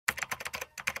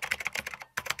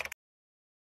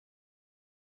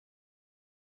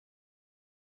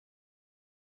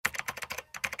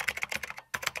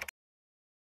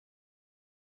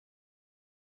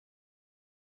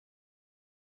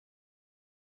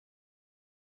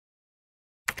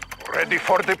Ready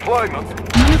for deployment.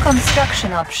 New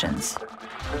construction options.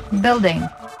 Building.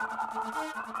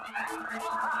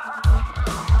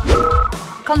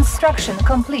 Construction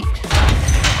complete.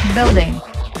 Building.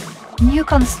 New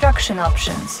construction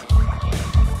options.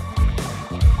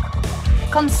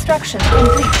 Construction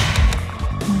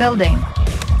complete. Building.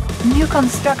 New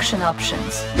construction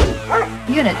options.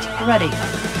 Unit ready.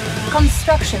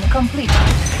 Construction complete.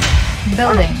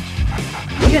 Building.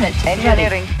 Unit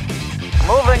Engineering. ready.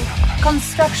 Moving.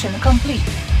 Construction complete.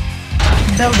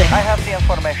 Building. I have the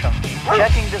information.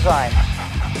 Checking design.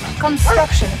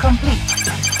 Construction complete.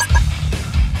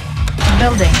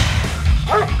 Building.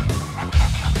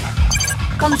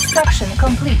 Construction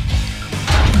complete.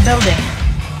 Building.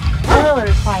 Oil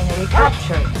refinery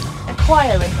captured.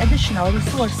 Acquiring additional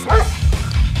resources.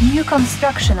 New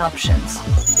construction options.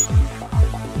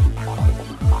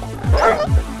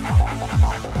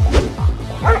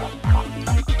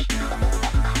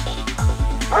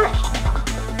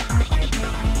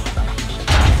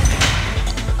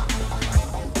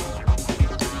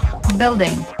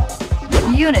 Building.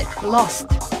 Unit lost.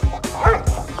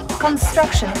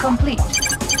 Construction complete.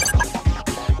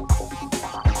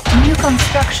 New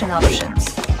construction options.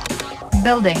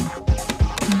 Building.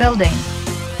 Building.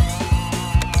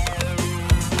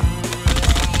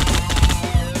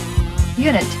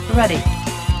 Unit ready.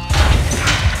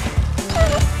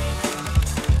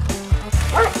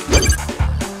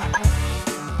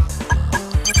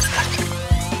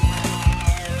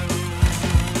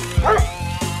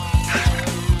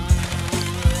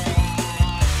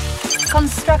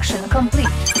 Construction complete.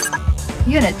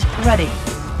 Unit ready.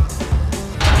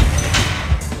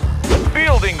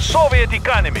 Building Soviet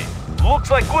economy. Looks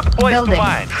like good place Building. to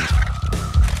mine.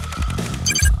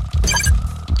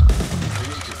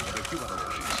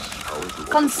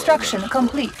 Construction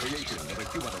complete.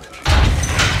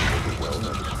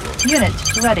 Unit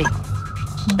ready.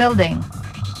 Building.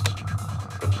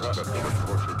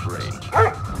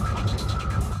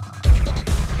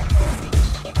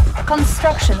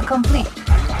 Construction complete.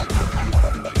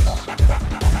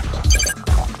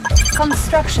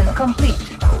 Construction complete.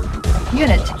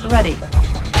 Unit ready.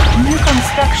 New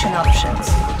construction options.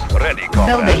 Ready,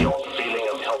 comrade. Building.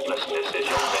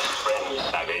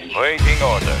 Waiting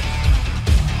order.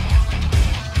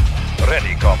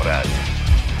 Ready, comrade.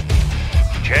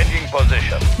 Changing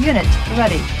position. Unit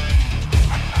ready.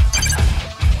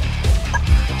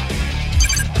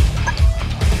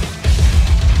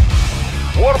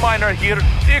 War miner here.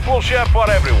 Equal share for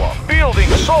everyone. Building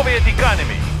Soviet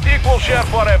economy. Equal share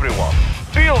for everyone.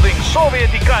 Building Soviet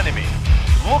economy.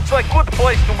 Looks like good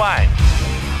place to mine.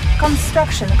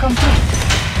 Construction complete.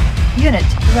 Unit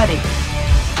ready.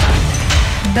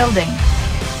 Building.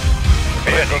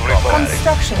 Vehicle reporting.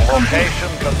 Construction complete.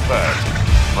 Location confirmed.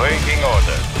 Waiting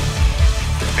order.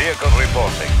 Vehicle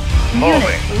reporting. Unit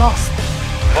Moving. lost.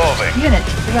 Moving. Unit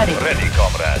ready. Ready,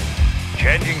 comrade.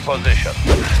 Changing position.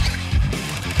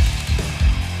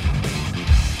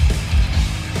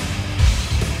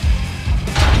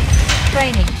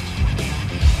 Training.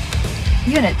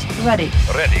 Unit ready.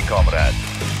 Ready, comrade.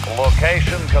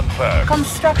 Location confirmed.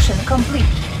 Construction complete.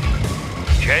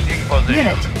 Changing position.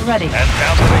 Unit ready.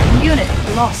 Encountering. Unit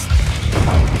lost.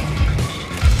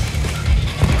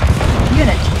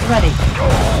 Unit ready.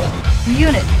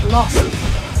 Unit lost.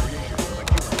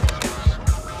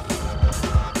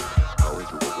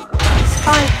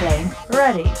 Spy plane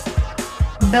ready.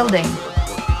 Building.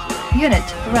 Unit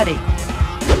ready.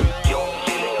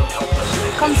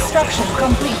 Construction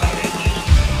complete.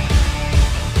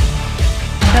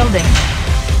 Building.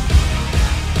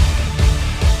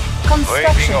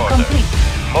 Construction Waiting order. complete.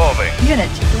 Moving.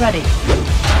 Unit ready.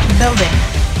 Building.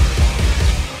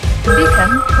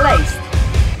 Beacon placed.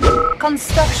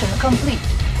 Construction complete.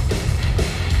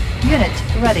 Unit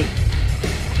ready.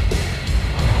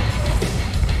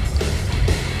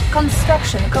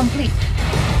 Construction complete.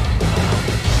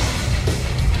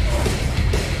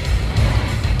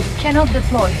 Cannot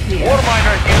deploy here. War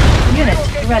miner here. Unit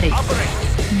ready.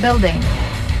 Operation. Building.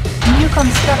 New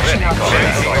construction Ready,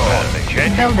 options. comrade.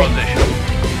 Changing Building. position.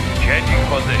 Changing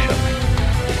position.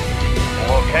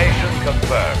 Location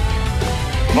confirmed.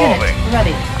 Moving. Unit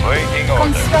ready. Waiting order.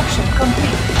 Construction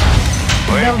complete.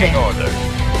 Waiting Building. order.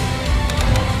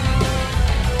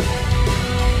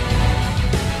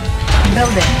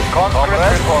 Building. Conscript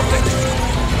reporting.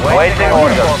 Waiting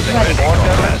order. Ready.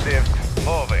 Order received.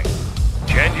 Moving.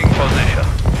 Changing position.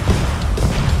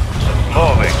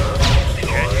 Moving.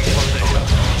 Changing position.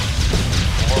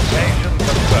 Location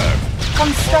confirmed.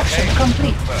 Construction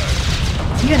complete.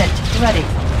 Confirmed. Unit ready.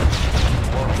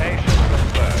 Location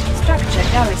confirmed. Structure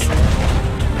garrison.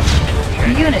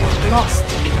 Changing Unit position. lost.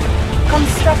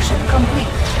 Construction complete.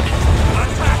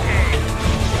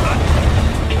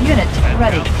 Unit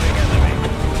ready.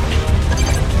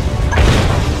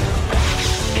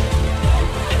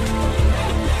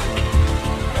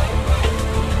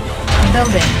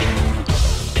 Building.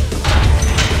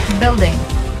 Building.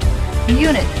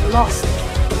 Unit lost.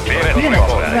 Unit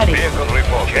ready. Vehicle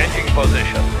report. Changing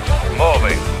position.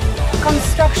 Moving.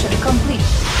 Construction complete.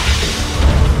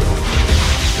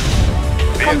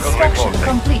 Vehicle Construction reporting.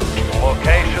 complete.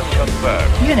 Location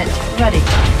confirmed. Unit ready.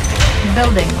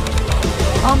 Building.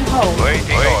 On hold.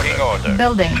 Waiting order.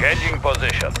 Building. Changing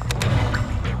position.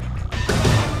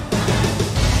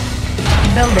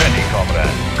 Building. Ready,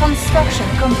 comrade. Construction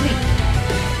complete.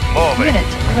 Moving. Unit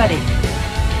ready.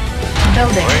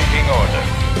 Building. Waiting order.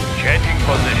 Changing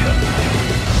position.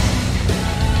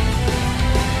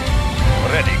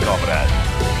 Ready, comrade.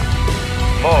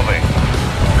 Moving.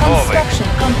 Construction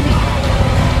complete.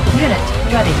 Unit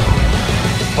ready.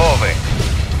 Moving.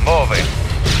 Moving.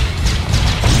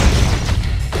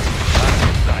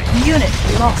 Unit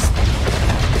lost.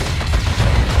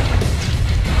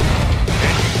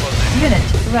 Changing position. Unit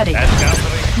ready.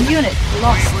 Encountering. Unit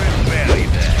lost. We're barely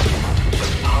there.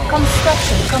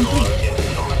 Construction complete.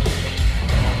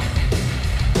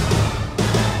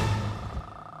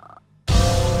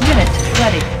 Unit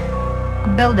ready.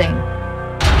 Building.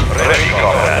 Ready,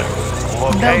 comrade.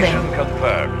 Building. Location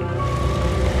confirmed.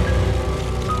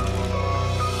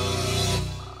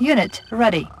 Unit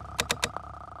ready.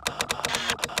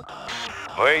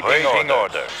 Waiting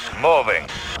order. Moving.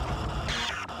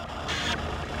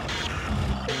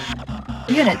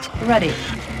 Unit ready.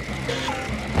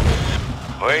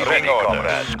 Waiting order.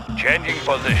 Comrade. Changing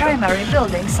position. Primary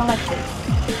building selected.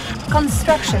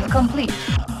 Construction complete.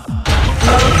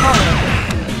 Low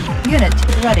power. Unit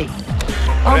ready.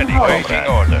 On Ready. hold. Waiting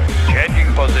order.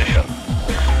 Changing position.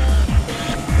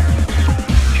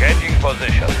 Changing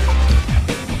position.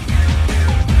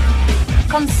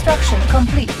 Construction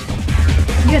complete.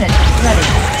 Unit ready.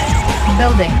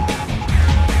 Building.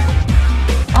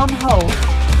 On hold.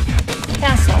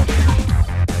 Cancel.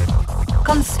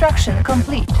 Construction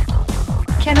complete.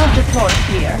 Cannot deploy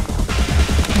here.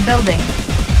 Building.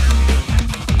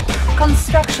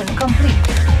 Construction complete.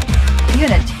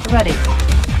 Unit ready.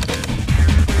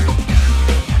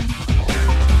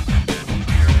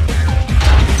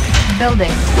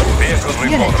 Building. Vehicle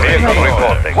Unit reporting. Vehicle ready.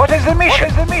 reporting. What is the mission?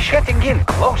 Getting in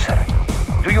closer.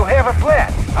 Do you have a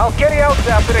plan? I'll carry out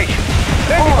the operation.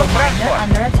 Ready Ore for miner transport.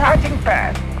 under attack. Cutting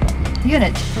path.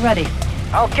 Unit ready.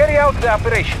 I'll carry out the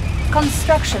operation.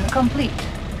 Construction complete.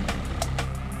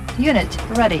 Unit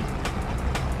ready.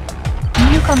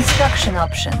 New construction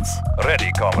options.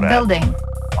 Ready, comrade. Building.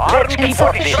 Let's keep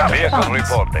up this. Insufficient Vehicle funds.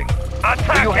 reporting.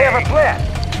 Do you have a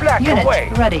plan? Black Unit away.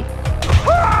 ready.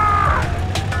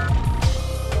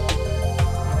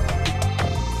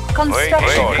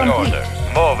 Construction Waiting complete. order.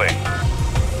 Moving.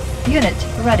 Unit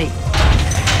ready.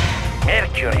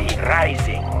 Mercury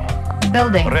rising.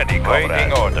 Building. Ready, comrade.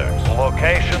 Waiting orders.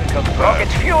 Location confirmed.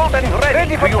 Rockets fueled and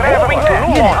ready for travel. moving to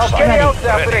launch. Unit I'll carry ready. out the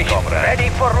Ready, operation. comrade. Ready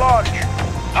for launch.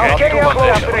 I'll Changing carry out the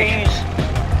position. operation.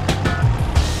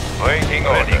 Waiting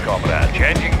order. Ready, comrade.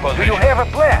 Changing Do position. you have a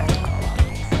plan?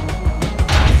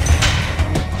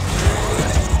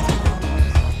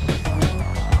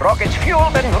 Rockets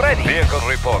fueled and ready. Vehicle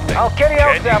reporting. I'll carry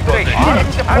out the Changing operation. position.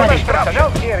 Unit Armed ready.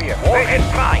 personnel carrier. Warhead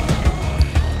prime.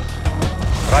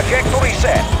 Trajectory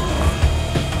set.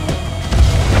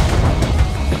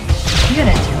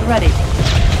 Unit ready.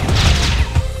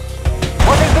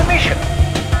 What is the mission?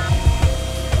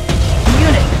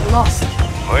 Unit lost.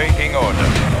 Waiting order.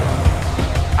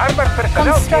 Armored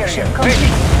personnel Construction carrier.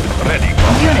 complete. Ready,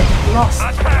 comrade. Unit lost.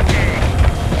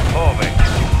 Moving.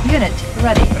 Unit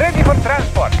ready. Ready for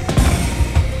transport.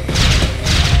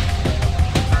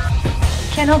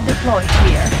 Cannot deploy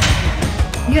here.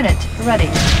 Unit ready.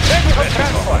 Ready for Ready,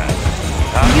 transport.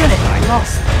 comrade. Unit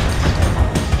lost.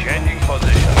 Changing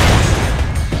position.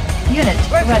 Unit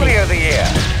Let's ready. clear the air.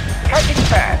 Cutting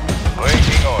path.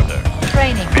 Waiting order.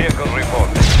 Training. Vehicle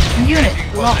reporting. Unit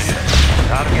Changing lost. position.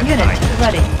 Target Unit sighted.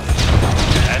 ready.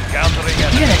 Encountering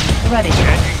enemy. Unit ready.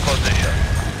 Changing position.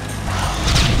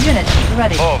 Unit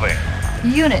ready. Moving.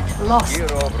 Unit lost.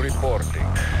 Hero reporting.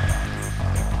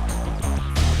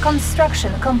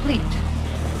 Construction complete.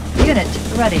 Unit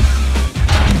ready.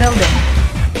 Building.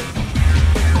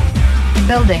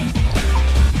 Building.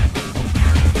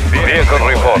 Vehicle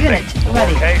reporting. Unit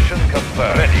ready. Location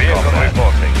confirmed. Ready, vehicle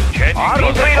reporting. Changing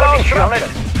position.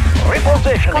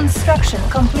 Repositioning. Construction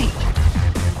complete.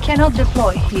 Cannot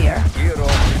deploy here.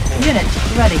 Unit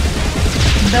ready.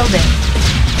 Building.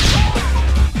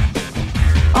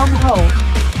 On hold.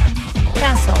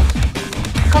 Cancel.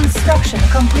 Construction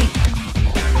complete.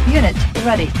 Unit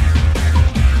ready.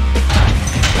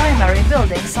 Primary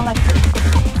building selected.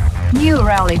 New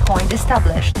rally point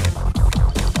established.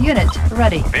 Unit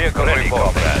ready. Vehicle ready,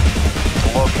 comrade.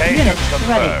 Location Unit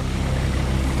confirmed.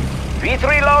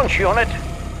 V3 launch unit.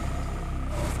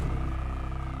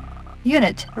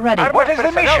 Unit ready. What is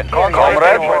the mission?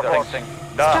 Comrade reporting.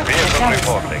 Done. Structure Vehicle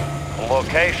garrison. reporting.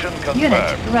 Location confirmed.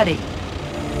 Unit ready.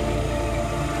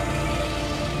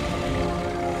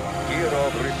 Gear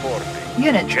of reporting.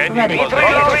 Unit Changing ready. position.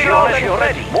 V3 launch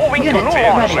unit. Moving to Unit new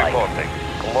Vehicle launch ready. site. reporting.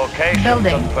 Location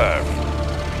Building. confirmed.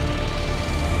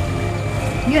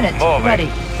 Unit Moving. ready.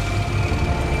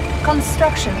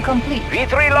 Construction complete.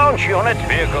 V3 launch unit.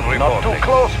 Vehicle reporting. Not too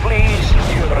close, please.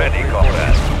 Ready,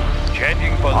 comrade.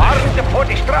 Changing position. Armed for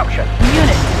destruction.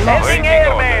 Unit lost. Sending Waiting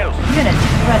airmail. Unit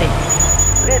ready.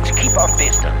 Let's keep our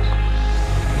distance.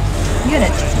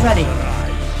 Unit ready.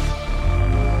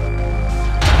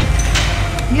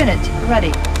 Unit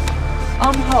ready.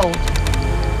 On hold.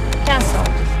 Cancelled.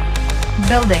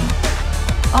 Building.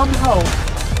 On hold.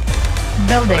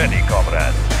 Building. Ready,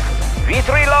 comrade.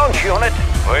 V3 launch unit.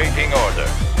 Waiting order.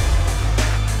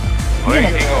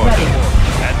 Unit Waiting order. ready.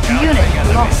 Encountering Unit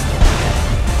enemy. lost.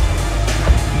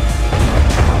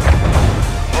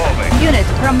 Moving. Unit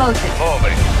promoted.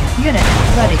 Moving. Unit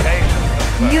ready. Location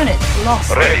confirmed. Unit lost.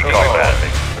 Ready,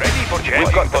 comrade. Ready for changing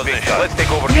We've got the big position. gun. Let's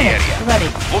take over the Unit area. ready.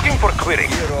 Looking for clearing.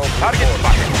 Target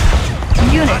spotted.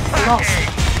 Unit lost.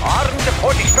 Armed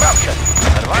for destruction.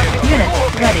 Advancing Unit to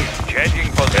location. ready. Changing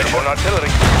position. Airborne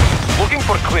artillery. Looking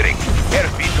for clearing.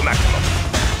 Airspeed to maximum.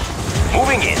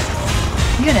 Moving in.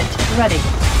 Unit ready.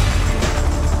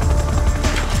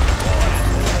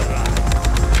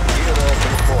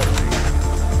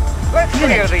 Let's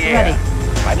clear Unit the air. ready.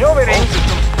 Maneuvering.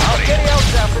 I'll carry out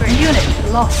the operation. Unit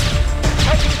lost.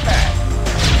 Touching pad.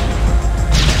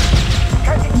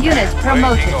 Touching Unit pad.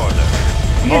 promoted. Waiting order.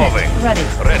 Unit Moving. ready.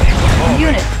 Ready for moving.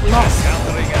 Unit lost.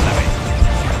 Encountering enemy.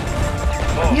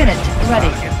 Moving. Unit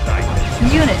ready. Target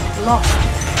sighted. Unit lost.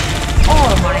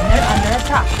 Ore miner under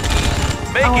attack.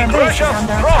 Our Making base Russia is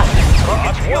under strong. attack.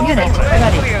 Unit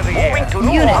ready. Moving to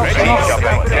new Unit launch lost.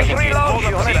 site. Checking V3 in. launch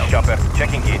unit. Chopper.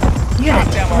 Checking in. Unit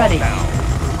ready.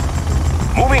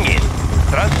 Moving in.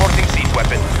 Transporting siege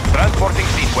weapons. Transporting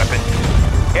siege weapons.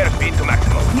 Airspeed to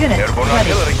maximum. Unit Airborne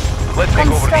ready. artillery. Let's take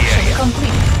over the Construction area.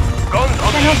 complete. Guns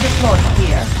on Cannot the deploy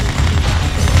here.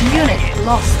 Unit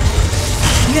lost.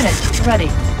 Unit ready.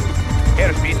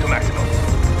 airspeed to maximum.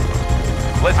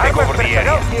 Let's take Armored over the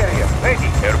personnel area. carrier. Ready.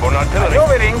 Airborne artillery.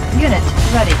 Maneuvering. Unit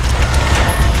ready.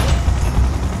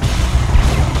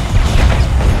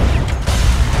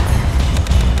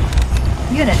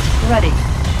 Unit ready.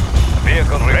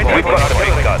 Vehicle ready. We've got the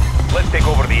big gun. Let's take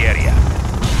over the area.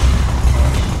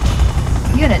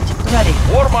 Unit ready.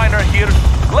 War miner here.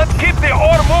 Let's keep the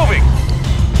ore moving.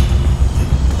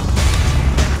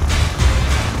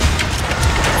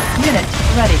 Unit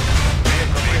ready.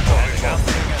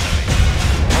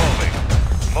 Moving.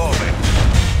 Moving.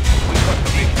 We've got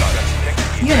the big gun.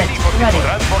 Unit ready.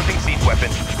 Transporting siege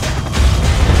weapons.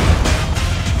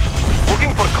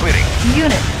 Looking for clearing.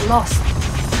 Unit lost.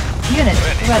 Unit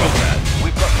ready. comrade.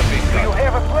 We've got the big Do you gun.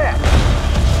 have a plan?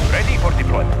 Ready for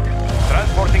deployment.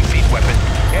 Transporting siege weapons.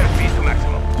 Airspeed to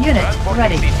maximum. Unit Transporting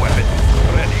ready. siege weapons.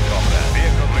 Ready, comrade.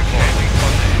 Vehicle reporting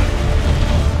position.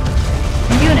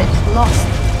 Unit lost.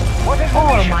 What is the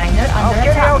Ore mission? miner I'll under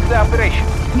carry out attack. the operation.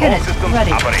 Unit All systems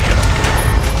ready. operational.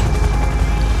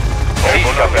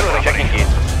 Siege weapons checking in.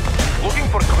 Looking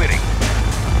for clearing.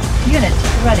 Unit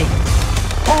ready.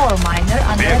 Ore miner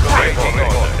under Vehicle attack.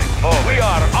 reporting. We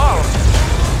are armed.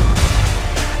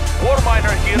 War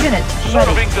miner here. Unit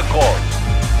Serving the cause.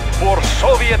 For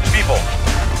Soviet people.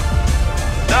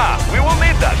 Nah, we will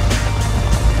need that.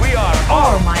 We are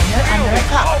Ore armed. miner under Building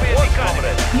attack. Soviet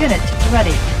economy. Unit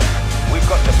ready. We've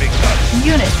got the big gun.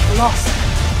 Unit lost.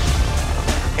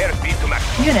 Airspeed to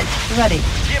maximum. Unit ready.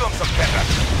 Give them some pepper.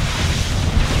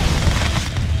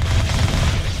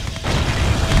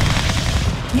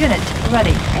 Unit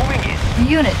ready. Moving in.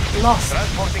 Unit lost.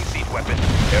 Transporting siege weapons.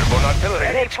 Airborne artillery.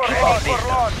 Ready for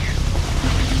launch.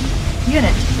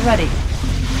 Unit ready.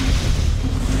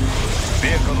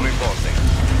 Vehicle reporting.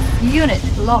 Unit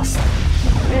lost.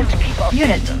 Let's keep our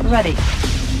Unit distance. ready.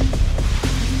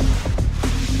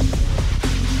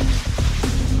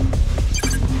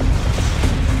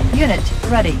 Unit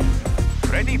ready.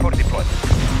 Ready for deployment.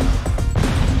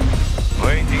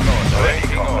 Waiting on.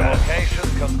 Waiting on. Location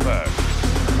confirmed.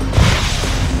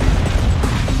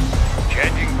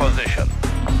 Changing position.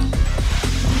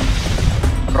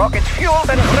 Rockets fueled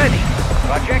and ready.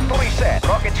 Trajectory set.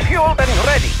 Rockets fueled and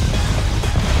ready.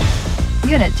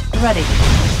 Unit ready.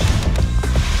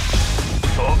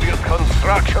 Soviet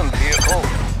construction vehicle.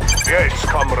 Yes,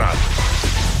 comrade.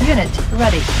 Unit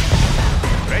ready.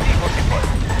 Ready for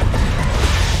deployment.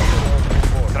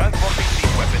 Transporting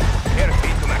siege weapon.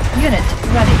 Airspeed to max. Unit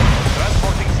ready.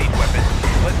 Transporting siege weapon.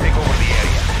 Let's take over the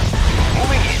area.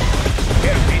 Moving in.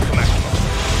 Airspeed to maximum.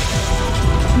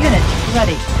 Unit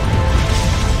ready.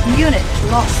 Unit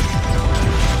lost.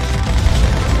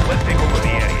 Let's take over the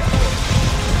area.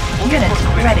 Unit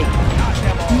ready.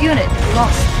 Unit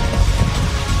lost.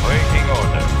 Waiting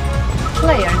order.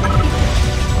 Player defeated.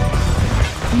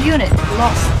 Unit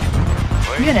lost.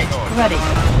 Waiting Unit order. ready.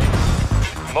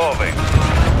 Moving.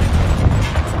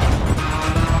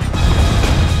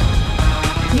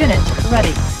 Unit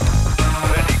ready.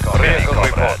 Ready, comrade.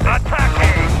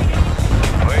 Attacking!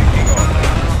 Waiting order.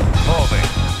 Moving.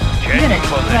 Changing Unit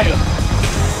position. ready.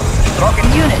 Rocket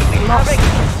Unit lost.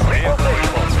 Vehicle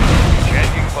reporting.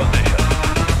 Changing position.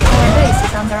 Our base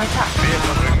is under attack.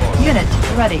 Vehicle reporting. Unit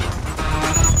ready.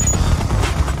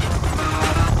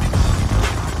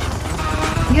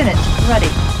 Unit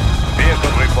ready.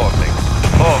 Vehicle reporting.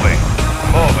 Moving.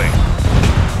 Moving.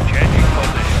 Changing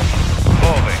position.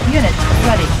 Moving. Unit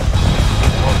ready.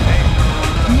 Okay.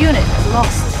 Unit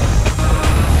lost.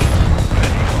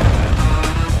 Ready, comrade.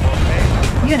 Okay.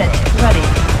 Unit ready.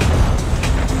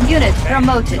 Unit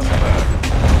promoted.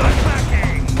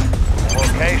 Attacking!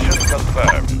 Location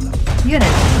confirmed.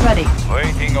 Unit ready.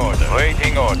 Waiting order.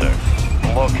 Waiting order.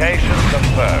 Location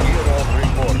confirmed.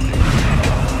 Reporting.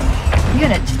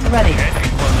 Unit ready.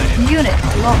 Changing position. Unit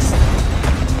lost.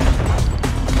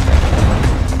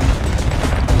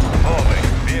 Moving.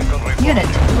 Vehicle reporting. Unit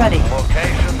ready.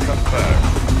 Location confirmed.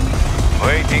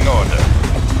 Waiting order.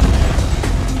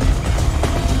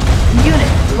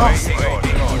 Unit lost.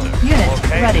 Waiting order. Unit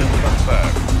Location ready.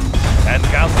 confirmed.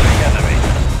 Encountering enemy.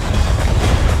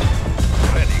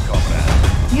 Ready,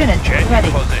 comrade. Unit Changing ready.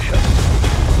 position.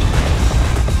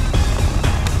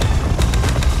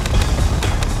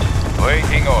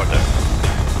 Waiting order.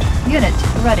 Unit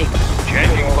ready.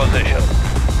 Changing position.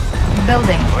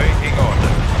 Building. Waiting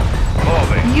order.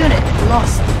 Moving. Unit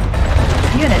lost.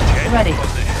 Unit Changing ready.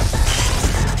 position.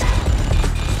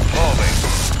 Moving.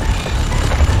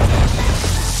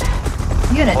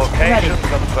 Unit ready. Location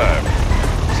confirmed.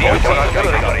 Siege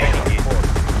artillery.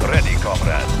 Ready,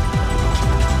 comrade.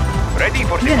 Ready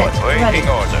for Unit deployment. Waiting ready.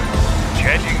 order.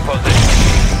 Changing position.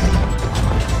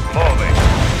 Moving.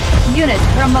 Unit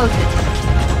promoted.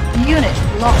 Unit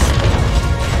lost.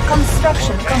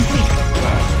 Construction complete.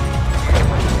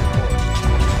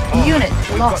 Unit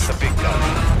We've lost. got the big gun.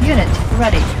 Unit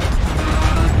ready.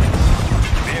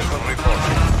 Vehicle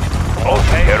reporting.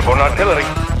 Okay. Airborne artillery.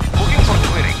 Looking for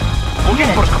clearing. Looking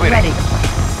Unit for clearing. ready.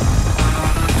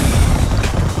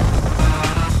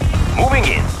 Moving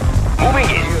in. Moving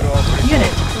in.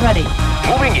 Unit ready.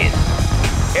 Moving in.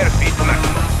 Airspeed to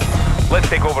maximum. Let's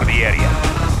take over the area.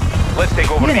 Let's take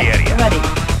over the Unit area. ready.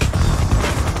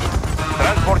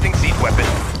 Transporting siege weapon.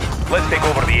 Let's take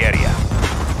over the area.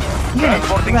 Unit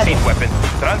Transporting ready. siege weapon.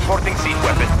 Transporting siege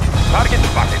weapon. Target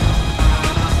spotted.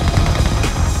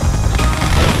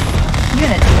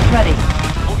 Unit ready.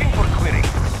 Looking for clearing.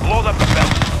 Load up the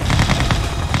belt.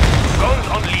 Guns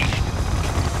unleashed.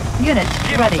 Unit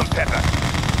Give ready. us some pepper.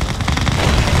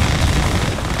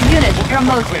 Unit Looking for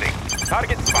promoted. clearing.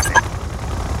 Target spotted.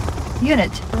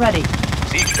 Unit ready.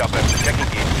 Siege chopper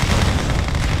checking in.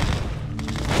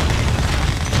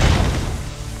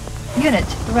 Unit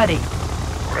ready.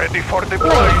 Ready for Player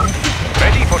deployment. defeated.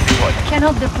 Ready for deployment.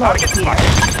 Cannot deploy Target here.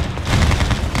 spotted.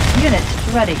 Unit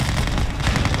ready.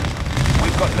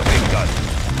 We've got the big gun.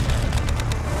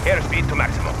 Airspeed to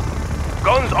maximum.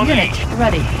 Guns Unit unleashed.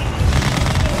 ready.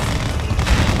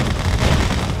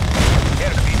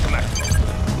 Airspeed to maximum.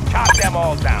 Chop them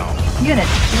all down. Unit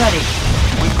ready.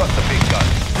 We've got the big gun.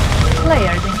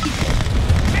 Player defeated.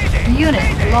 Mayday. Unit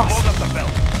Mayday. lost. Hold up the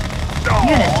belt.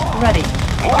 Unit ready.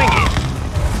 Moving in.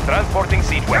 Transporting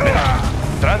siege weapon.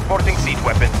 Transporting siege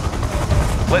weapon.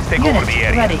 Let's take Unit over the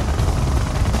area. ready.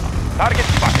 Target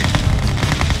spotted.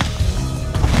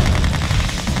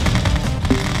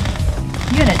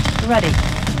 Unit ready.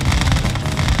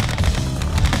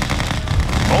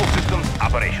 All systems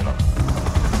operational.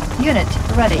 Unit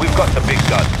ready. We've got the big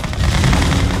gun.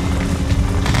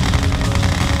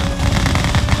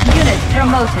 Unit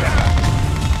promoted.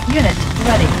 Unit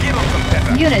ready. Give them some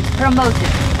pepper. Unit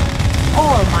promoted.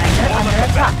 All miner under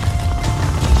attack.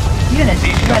 Unit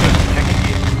Siege ready. chopper checking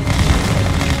in.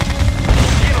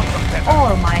 Give them some pepper.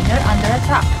 All miner under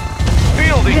attack.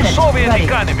 Building Unit Soviet ready.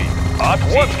 economy. At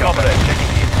once, comrade.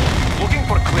 Checking in. Looking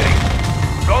for clearing.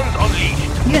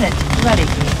 unleashed. Unit ready.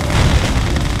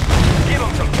 Give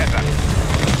them some setback.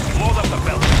 Load up the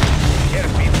belt.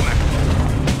 Airspeed to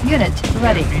maximum. Unit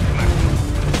ready. Airspeed to maximum.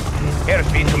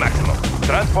 Airspeed to maximum.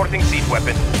 Transporting siege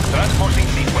weapon. Transporting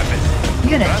siege weapon.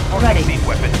 Unit Transporting ready. siege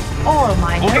weapon. All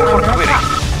miner Looking for under clearing.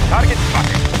 attack. Target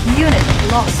spotted. Unit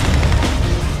lost.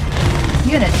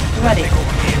 Unit ready. Take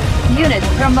over here. Unit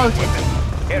promoted.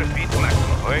 Airspeed to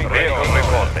maximum. Vehicle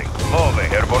reporting. Moving.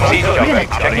 Airborne siege Unit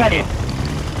weapon. ready.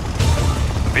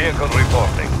 Vehicle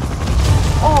reporting.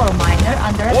 All miner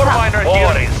under War attack. miner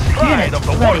here is pride Unit of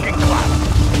the ready. working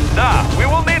class. Nah, we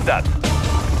will need that.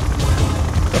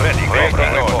 Ready. Vehicle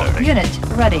reporting. Unit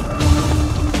ready.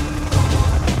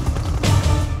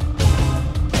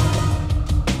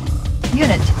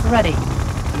 Unit ready.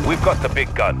 We've got the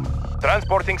big gun.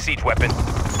 Transporting siege weapon.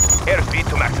 Airspeed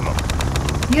to maximum.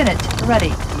 Unit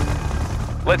ready.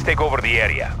 Let's take over the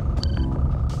area.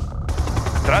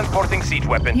 Transporting siege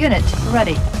weapon. Unit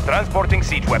ready. Transporting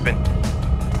siege weapon.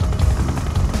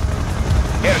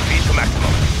 Airspeed to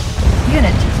maximum.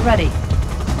 Unit ready.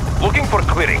 Looking for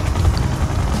clearing.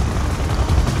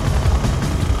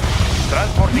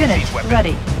 Transporting Unit siege weapon.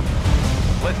 ready.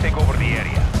 Let's take over the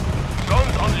area.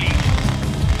 Guns unleashed.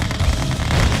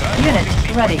 Unit Transporting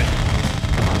siege ready. weapon.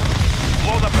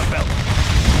 Load up the belt.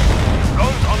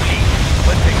 Guns unleashed.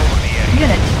 Let's take over the area.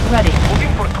 Unit ready.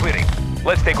 Looking for clearing.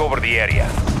 Let's take over the area.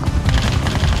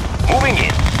 Moving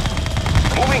in.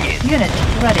 Moving in. Unit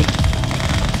ready.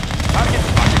 Target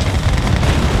spotted.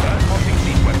 Transporting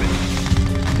siege weapon.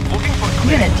 Looking for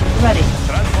clearing. Unit ready.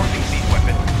 Transporting siege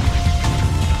weapon.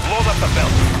 Load up the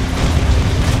belt.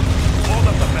 Load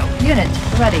up the belt. Unit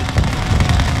ready.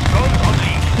 Guns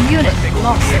unleashed. Unit Let's take over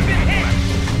lost. the area.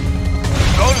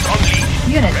 Guns unleashed.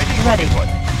 Unit ready. for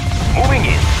deployment. Moving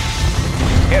in.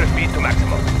 Airspeed to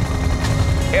maximum.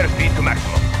 Airspeed to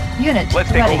maximum. Unit Let's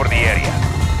take ready. over the area.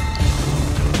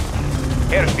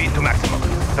 Airspeed to maximum.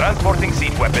 Transporting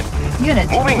siege weapon. Unit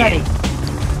Moving ready.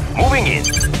 in. Moving in.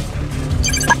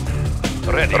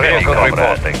 Ready. Vehicle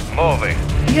reporting. Moving.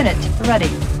 Unit ready.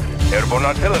 Airborne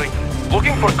artillery.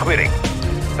 Looking for clearing.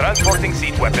 Transporting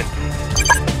siege weapon.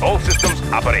 All systems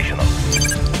operational.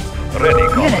 Ready,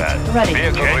 comrade. ready.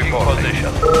 Vehicle Changing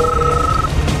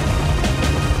position.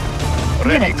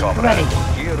 Ready, Unit comrade. ready.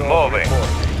 Moving.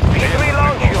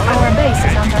 Our base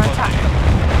is under attack.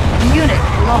 Unit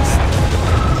lost.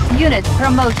 Unit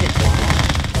promoted.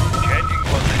 Changing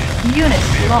position. Unit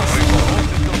lost.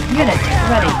 Unit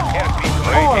ready.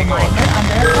 All miner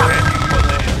under attack.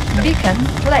 Beacon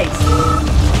placed.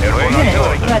 Airborne Unit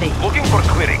artillery. ready. Looking for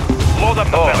clearing. Load up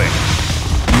the belt.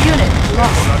 Unit Airborne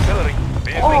lost. artillery.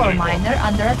 All Vehicle miner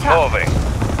under attack. Moving.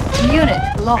 Unit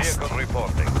lost. Vehicle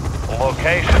reporting.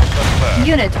 Location confirmed.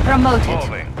 Unit promoted.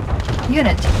 Moving.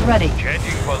 Unit ready.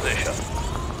 Changing position.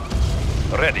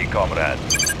 Ready, comrade.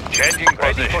 Changing position.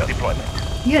 Ready for deployment.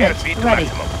 Unit Airspeed to ready.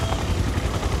 maximum.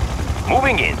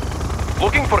 Moving in.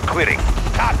 Looking for clearing.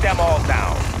 Top them all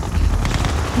down.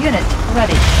 Unit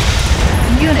ready.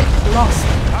 Unit lost.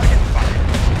 Target spotted.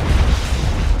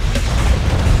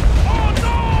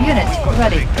 Unit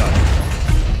ready. Big gun.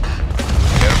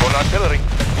 Airborne artillery.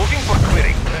 Looking for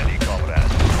clearing. Ready, comrade.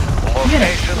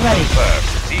 Unit Location ready. confirmed.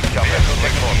 Siege jumper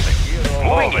reporting.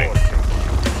 Moving in.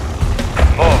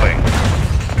 Moving.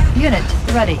 Unit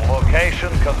ready.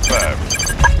 Location confirmed.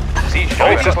 Siege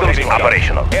all systems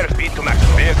operational. Airspeed to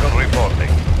maximum. Vehicle reporting.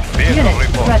 Vehicle Unit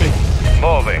reporting. ready.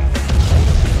 Moving.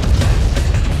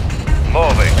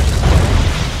 Moving.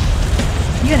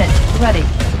 Unit ready.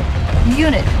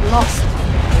 Unit lost.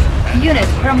 Unit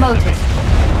promoted.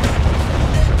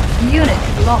 Unit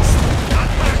lost.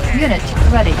 Unit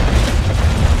ready.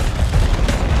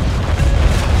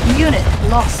 Unit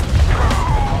lost.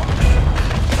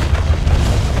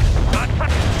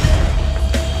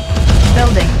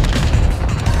 Building.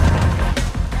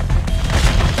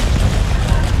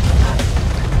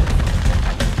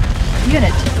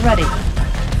 Unit ready.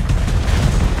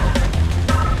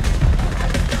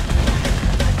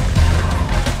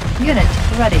 Unit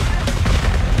ready.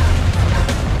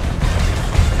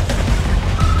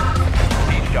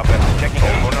 Siege jumper checking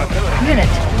airborne artillery.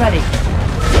 Unit ready.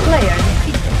 Player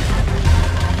defeated.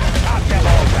 Top them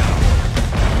all down.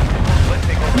 Let's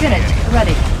take over the Unit area.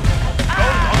 ready.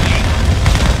 Guns unleashed.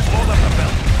 Load up the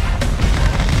belt.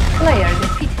 Player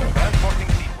defeated.